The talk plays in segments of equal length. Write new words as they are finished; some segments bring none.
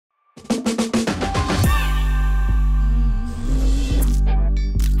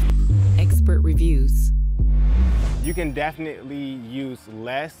You can definitely use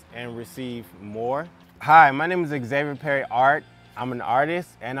less and receive more. Hi, my name is Xavier Perry Art. I'm an artist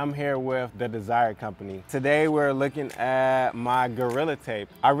and I'm here with the Desire Company. Today we're looking at my Gorilla tape.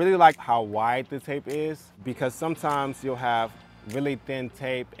 I really like how wide the tape is because sometimes you'll have really thin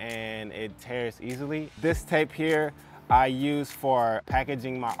tape and it tears easily. This tape here I use for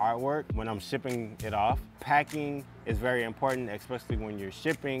packaging my artwork when I'm shipping it off. Packing is very important, especially when you're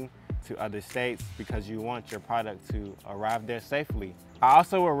shipping to other states because you want your product to arrive there safely. I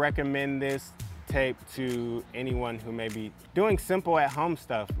also would recommend this tape to anyone who may be doing simple at-home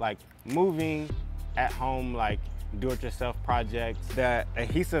stuff like moving at home, like do-it-yourself projects. The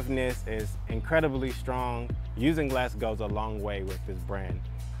adhesiveness is incredibly strong. Using less goes a long way with this brand.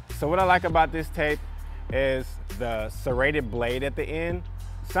 So what I like about this tape is the serrated blade at the end.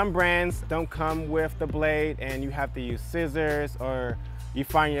 Some brands don't come with the blade and you have to use scissors, or you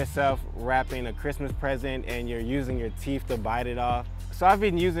find yourself wrapping a Christmas present and you're using your teeth to bite it off. So I've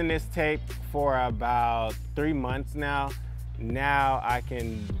been using this tape for about 3 months now. Now I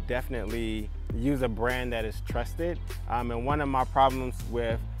can definitely use a brand that is trusted. And one of my problems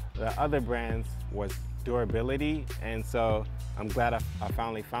with the other brands was durability. And so I'm glad I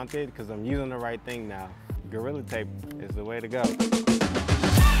finally found it because I'm using the right thing now. Gorilla tape is the way to go.